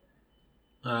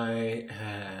 I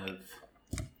have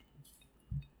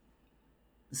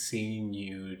seen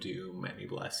you do many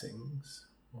blessings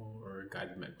or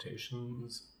guided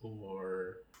meditations,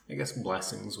 or I guess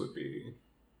blessings would be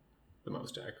the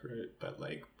most accurate, but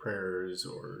like prayers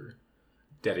or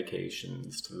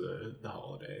dedications to the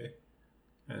holiday.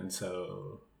 And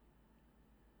so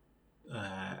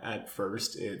at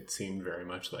first it seemed very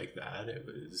much like that. It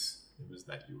was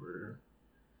that you were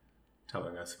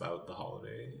telling us about the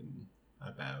holiday and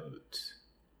about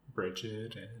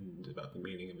Bridget and about the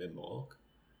meaning of Imbolc.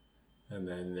 And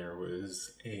then there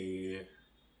was a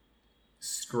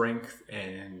strength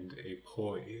and a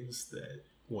poise that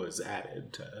was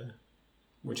added to,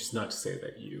 which is not to say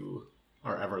that you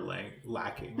are ever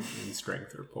lacking in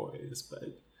strength or poise,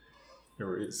 but there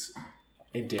was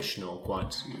additional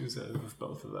quantities of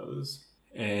both of those.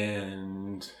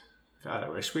 And God, I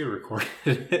wish we recorded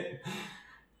it.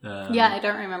 Yeah, I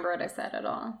don't remember what I said at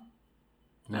all.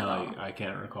 No, I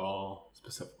can't recall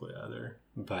specifically either.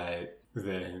 But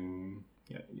then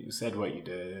you said what you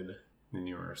did, and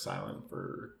you were silent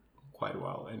for quite a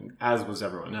while. And as was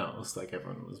everyone else, like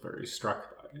everyone was very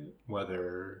struck by it.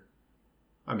 Whether,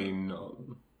 I mean,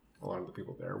 a lot of the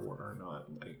people there were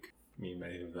not like, I mean,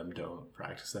 many of them don't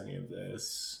practice any of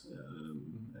this,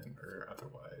 and are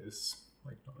otherwise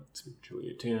like not spiritually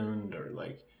attuned or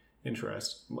like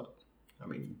interested. Well, I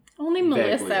mean, only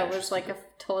Melissa was like a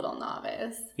total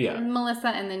novice. Yeah, Melissa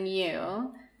and then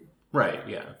you. Right.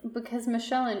 Yeah. Because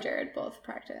Michelle and Jared both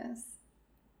practice.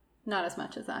 Not as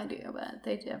much as I do, but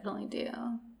they definitely do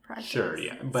practice. Sure.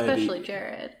 Yeah. But especially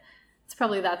Jared. It's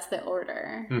probably that's the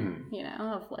order, you know,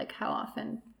 of like how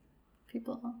often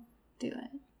people do it.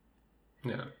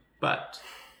 Yeah, but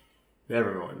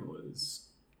everyone was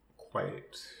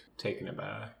quite taken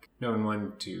aback. No one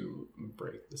wanted to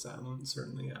break the silence,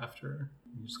 certainly after.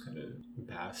 We just kind of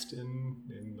basked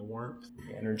in the warmth,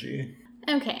 the energy.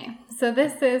 Okay, so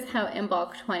this is how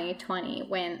Imbolc 2020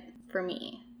 went for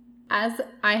me. As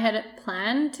I had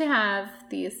planned to have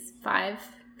these 5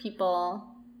 people,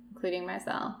 including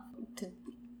myself, to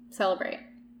celebrate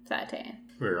that day.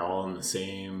 We were all in the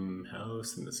same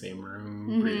house, in the same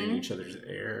room, breathing each other's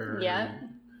air. Yep.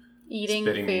 Eating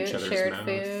spitting in food, each other's shared mouth.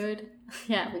 food.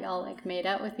 Yeah, we all like made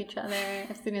out with each other.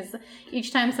 As soon as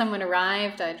each time someone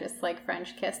arrived, I just like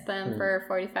French kissed them for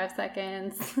 45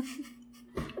 seconds.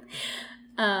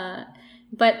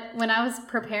 But when I was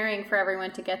preparing for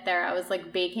everyone to get there, I was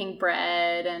like baking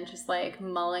bread and just like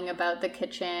mulling about the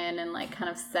kitchen and like kind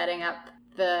of setting up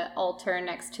the altar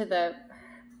next to the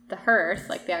hearth,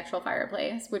 like the actual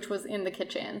fireplace, which was in the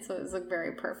kitchen. So it was like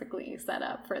very perfectly set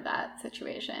up for that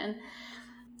situation.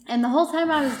 And the whole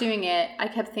time I was doing it, I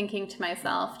kept thinking to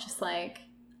myself, just like,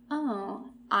 oh,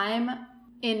 I'm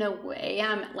in a way,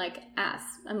 I'm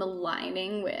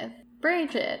aligning with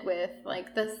Bridget, with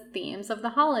like the themes of the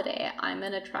holiday. I'm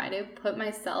going to try to put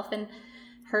myself in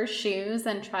her shoes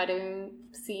and try to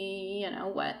see,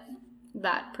 what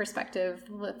that perspective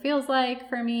feels like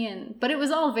for me. But it was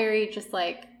all very just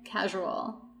like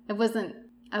casual. I was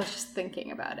just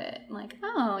thinking about it. Like,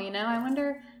 oh, I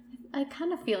wonder, I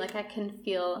kind of feel like I can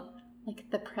feel like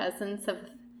the presence of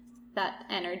that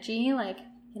energy. Like,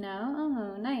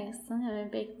 oh, nice. I'm going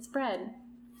to bake this bread.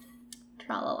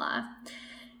 Tra-la-la.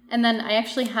 And then I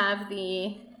actually have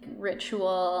the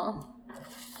ritual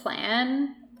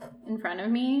plan in front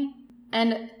of me.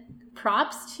 And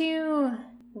props to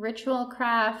Ritual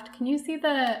Craft. Can you see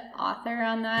the author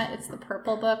on that? It's the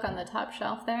purple book on the top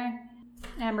shelf there.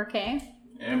 Amber K.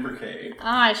 Amber K.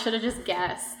 I should have just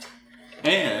guessed.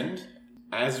 And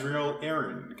Azrael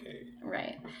Aaron K.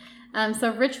 Right.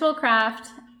 So Ritual Craft,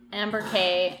 Amber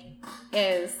K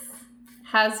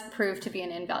has proved to be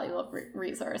an invaluable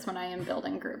resource when I am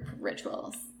building group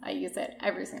rituals. I use it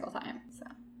every single time. So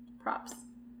props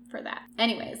for that.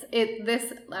 Anyways,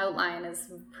 this outline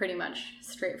is pretty much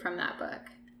straight from that book.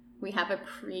 We have a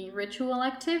pre-ritual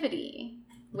activity,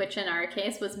 which in our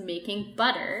case was making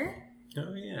butter.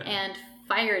 Oh, yeah. And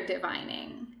fire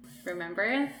divining.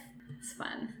 Remember? It's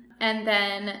fun. And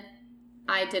then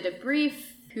I did a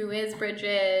brief, who is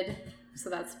Bridget? So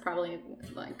that's probably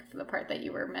like the part that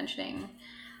you were mentioning,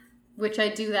 which I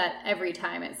do that every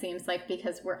time, it seems like,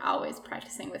 because we're always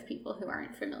practicing with people who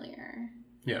aren't familiar.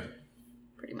 Yeah.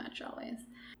 Pretty much always.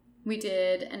 We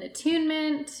did an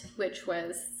attunement, which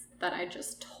was that I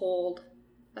just told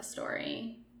a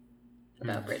story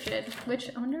about Bridget, which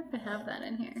I wonder if I have that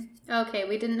in here. Okay,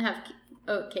 we didn't have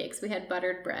oat cakes. We had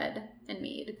buttered bread and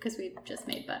mead because we just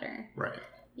made butter. Right.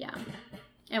 Yeah.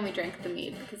 And we drank the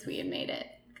mead because we had made it.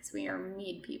 Because we are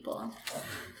mead people.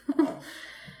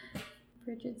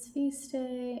 Bridget's feast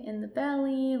day, in the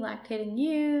belly, lactating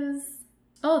ewes.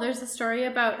 Oh, there's a story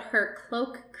about her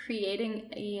cloak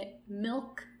creating a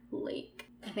milk lake.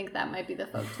 I think that might be the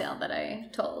folktale that I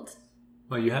told.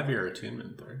 Well, you have your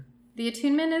attunement there. The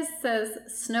attunement says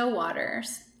snow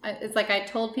waters. It's like I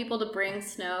told people to bring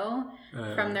snow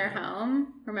from their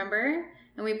home, remember?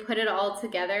 And we put it all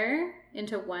together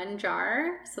into one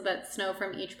jar so that snow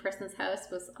from each person's house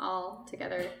was all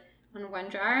together on one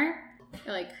jar,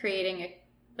 like creating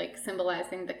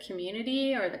symbolizing the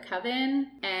community or the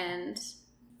coven, and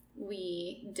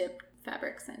we dipped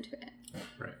fabrics into it.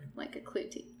 Right. Like a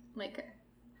clouty.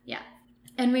 Yeah.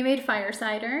 And we made fire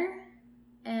cider,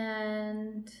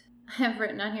 and I have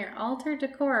written on here, altar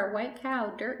decor, white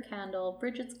cow, dirt candle,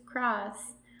 Bridget's cross,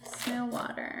 snow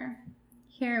water.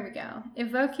 Here we go.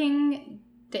 Evoking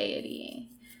deity.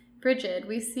 Bridget,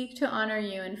 we seek to honor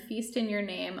you and feast in your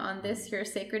name on this your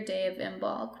sacred day of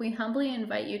Imbolc. We humbly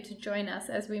invite you to join us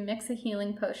as we mix a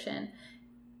healing potion,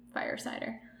 fire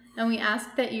cider, and we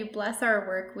ask that you bless our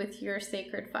work with your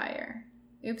sacred fire.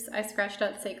 Oops, I scratched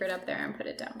out sacred up there and put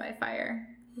it down by fire.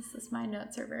 My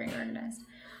notes are very organized.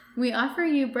 We offer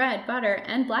you bread, butter,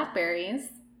 and blackberries.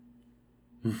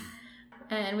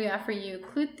 And we offer you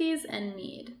clouties and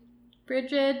mead.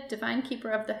 Bridget, divine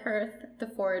keeper of the hearth, the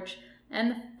forge,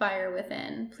 and the fire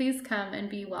within, please come and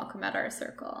be welcome at our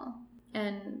circle.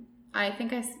 And I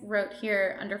think I wrote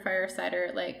here under fire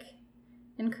cider,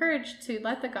 encouraged to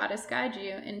let the goddess guide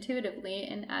you intuitively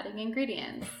in adding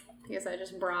ingredients, because I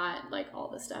just brought all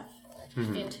the stuff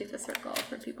into the circle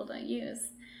for people to use.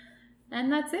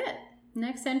 And that's it.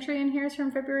 Next entry in here is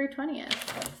from February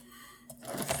 20th.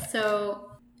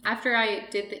 So after I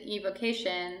did the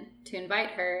evocation to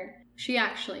invite her, she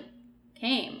actually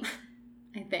came,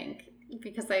 I think,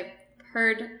 because I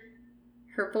heard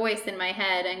her voice in my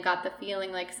head and got the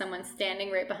feeling like someone's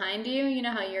standing right behind you. You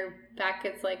know how your back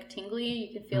gets like tingly?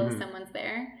 You can feel someone's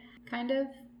there, kind of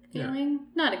feeling. Yeah.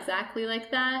 Not exactly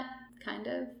like that, kind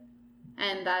of.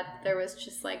 And that there was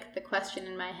just like the question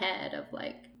in my head of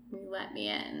like, will you let me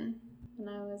in? And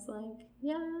I was like,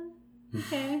 yeah,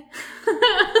 okay.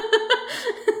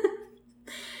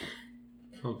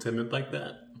 A little timid like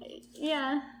that.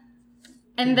 Yeah.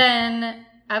 And then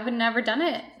I've never done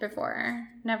it before.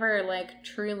 Never like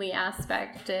truly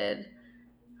aspected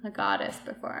a goddess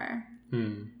before.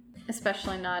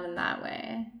 Especially not in that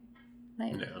way.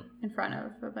 Like in front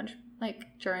of a bunch, like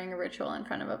during a ritual in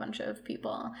front of a bunch of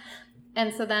people.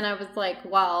 And so then I was like,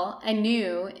 well, I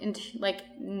knew, like,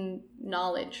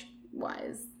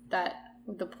 knowledge-wise, that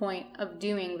the point of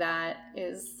doing that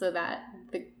is so that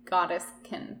the goddess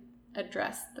can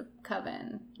address the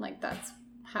coven. Like, that's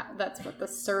what the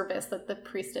service that the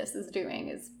priestess is doing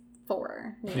is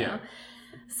for, you know?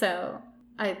 So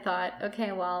I thought,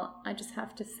 okay, well, I just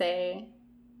have to,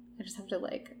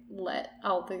 like, let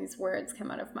all these words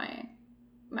come out of my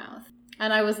mouth.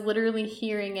 And I was literally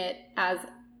hearing it as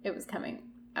it was coming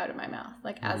out of my mouth,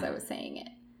 like as I was saying it.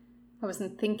 I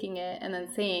wasn't thinking it and then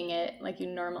saying it like you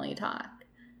normally talk.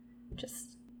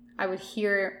 Just, I would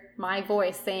hear my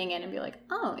voice saying it and be like,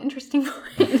 oh, interesting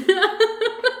point.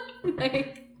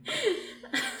 Like,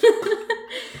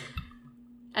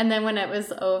 and then when it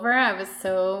was over, I was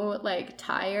so like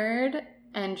tired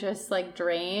and just like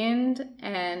drained,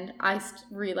 and I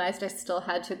realized I still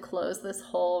had to close this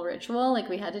whole ritual. Like,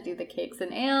 we had to do the cakes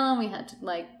and ale, and we had to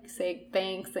like say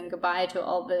thanks and goodbye to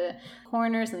all the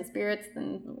corners and spirits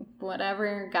and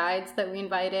whatever guides that we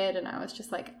invited, and I was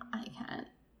just like, I can't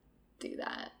do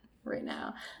that right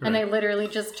now. Right. And I literally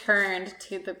just turned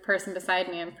to the person beside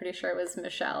me, I'm pretty sure it was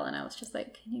Michelle, and I was just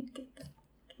like, can you get the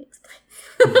cakes,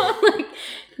 please? Like,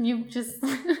 can you just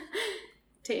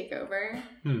take over?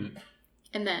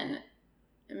 And then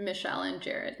Michelle and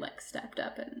Jared like stepped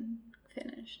up and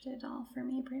finished it all for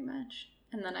me pretty much.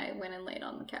 And then I went and laid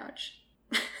on the couch.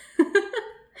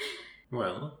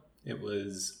 Well, it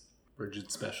was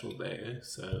Bridget's special day,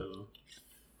 so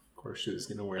of course she was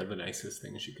going to wear the nicest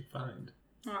thing she could find.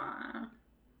 Aw,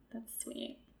 that's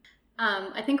sweet.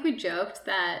 I think we joked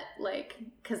that, like,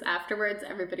 because afterwards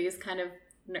everybody's kind of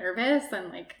nervous and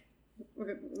like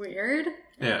weird,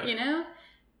 you know?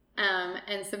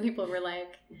 And some people were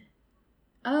like,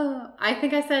 oh, I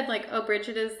think I said like, oh,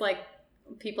 Bridget is like,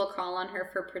 people call on her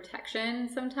for protection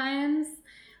sometimes.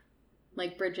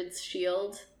 Like Bridget's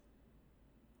shield.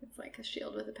 It's like a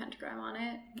shield with a pentagram on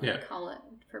it. They call it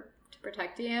to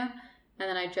protect you. And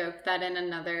then I joked that in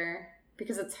another,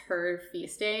 because it's her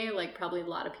feast day, like probably a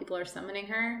lot of people are summoning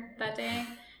her that day.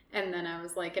 And then I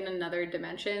was like, in another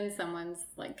dimension, someone's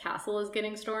like castle is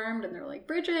getting stormed, and they're like,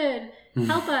 Bridget,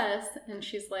 help us. And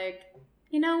she's like,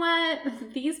 you know what?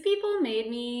 These people made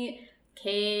me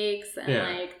cakes and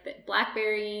like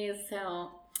blackberries.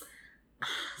 So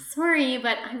sorry,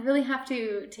 but I really have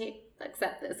to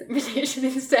accept this invitation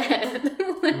instead.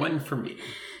 Like, one for me.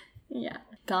 Yeah.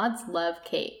 Gods love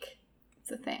cake.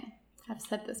 It's a thing. I've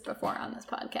said this before on this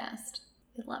podcast.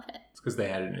 They love it. It's because they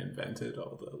hadn't invented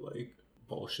all the like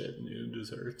bullshit new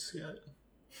desserts yet.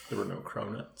 There were no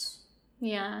cronuts.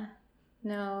 Yeah.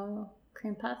 No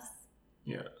cream puffs.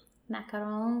 Yeah.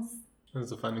 Macarons. It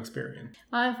was a fun experience.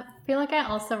 I feel like I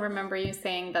also remember you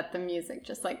saying that the music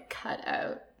just like cut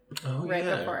out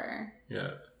before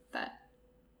that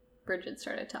Bridget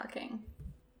started talking.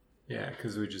 Yeah,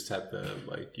 because we just had the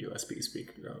like USB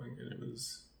speaker going, and it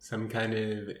was some kind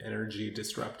of energy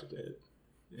disrupted it.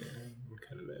 Yeah, we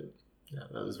cut it out. Yeah,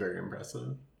 that was very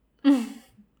impressive.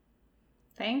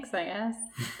 Thanks, I guess.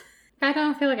 I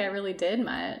don't feel like I really did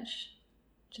much.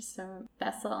 Just a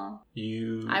vessel.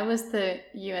 I was the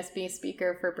USB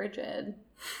speaker for Bridget.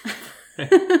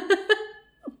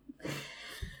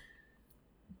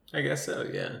 I guess so,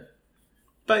 yeah.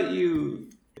 But you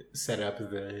set up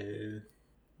the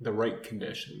right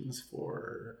conditions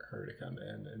for her to come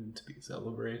in and to be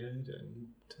celebrated and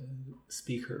to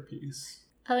speak her piece.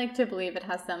 I like to believe it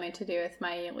has something to do with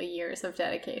my years of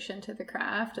dedication to the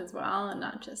craft as well, and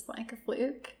not just like a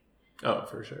fluke. Oh,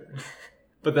 for sure.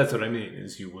 But that's what I mean,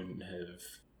 is you wouldn't have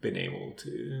been able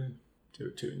to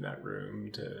attune that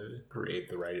room to create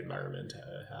the right environment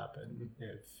to happen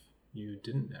if you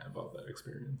didn't have all that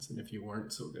experience and if you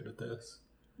weren't so good at this.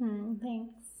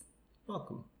 Thanks.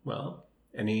 Welcome. Well,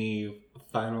 any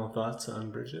final thoughts on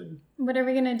Bridget? What are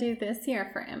we going to do this year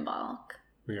for Imbolc?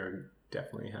 We are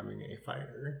definitely having a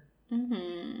fire.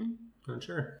 Not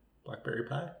sure. Blackberry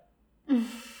pie?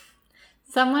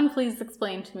 Someone please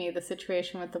explain to me the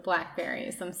situation with the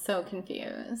blackberries. I'm so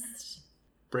confused.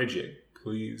 Bridget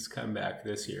please come back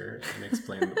this year and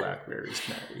explain the blackberries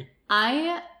to Maddie.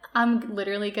 I'm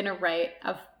literally going to write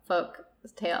a folk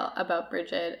tale about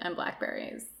Bridget and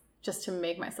blackberries just to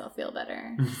make myself feel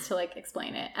better, just to like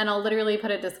explain it. And I'll literally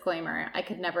put a disclaimer. I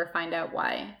could never find out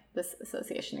why this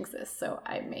association exists, so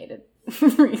I made it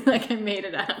I made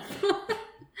it up.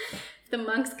 If the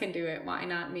monks can do it, why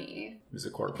not me? It was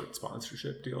a corporate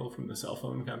sponsorship deal from the cell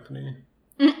phone company.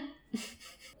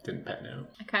 Didn't pan out.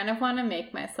 I kind of want to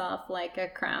make myself like a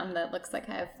crown that looks like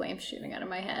I have flames shooting out of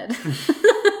my head.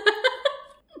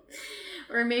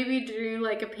 Or maybe do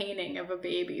like a painting of a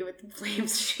baby with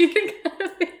flames shooting out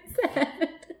of its head.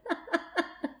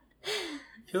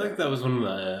 I feel like that was one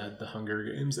of the Hunger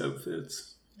Games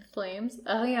outfits. Flames?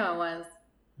 Oh yeah, it was.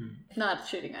 Not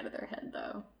shooting out of their head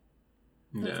though.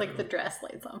 No. It's like the dress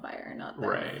lights on fire, not their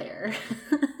Right. hair.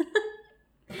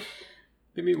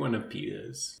 Maybe one of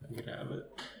Peta's. I could have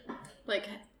it. Like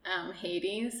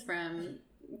Hades from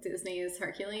Disney's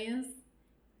Hercules.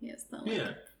 He has the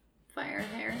like, fire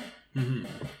hair. Mm-hmm.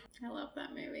 I love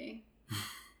that movie.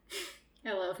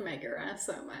 I love Megara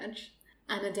so much.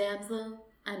 I'm a damsel.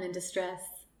 I'm in distress.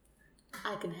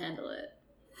 I can handle it.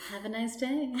 Have a nice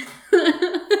day.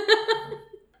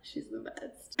 She's the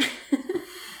best.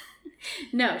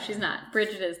 No, she's not.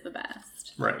 Bridget is the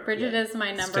best. Right. Bridget is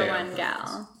my number Stay on one those.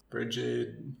 gal.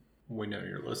 Bridget, we know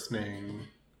you're listening.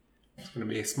 It's going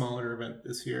to be a smaller event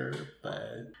this year,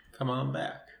 but come on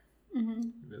back. Mm-hmm.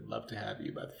 We'd love to have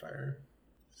you by the fire.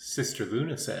 Sister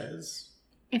Luna says,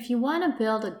 If you want to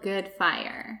build a good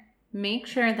fire, make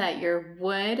sure that your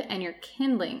wood and your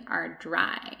kindling are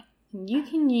dry. You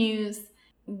can use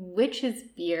witch's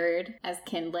beard as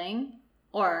kindling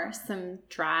or some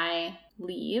dry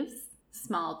leaves.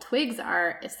 Small twigs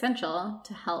are essential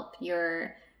to help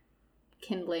your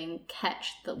kindling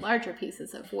catch the larger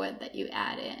pieces of wood that you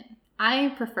add in.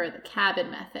 I prefer the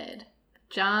cabin method.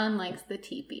 John likes the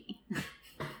teepee.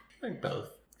 I think both.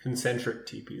 Concentric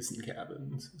teepees and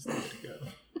cabins is the way to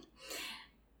go.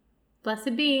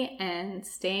 Blessed be and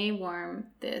stay warm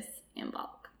this Imbolc.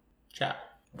 Ciao.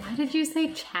 Why did you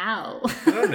say ciao? I don't know.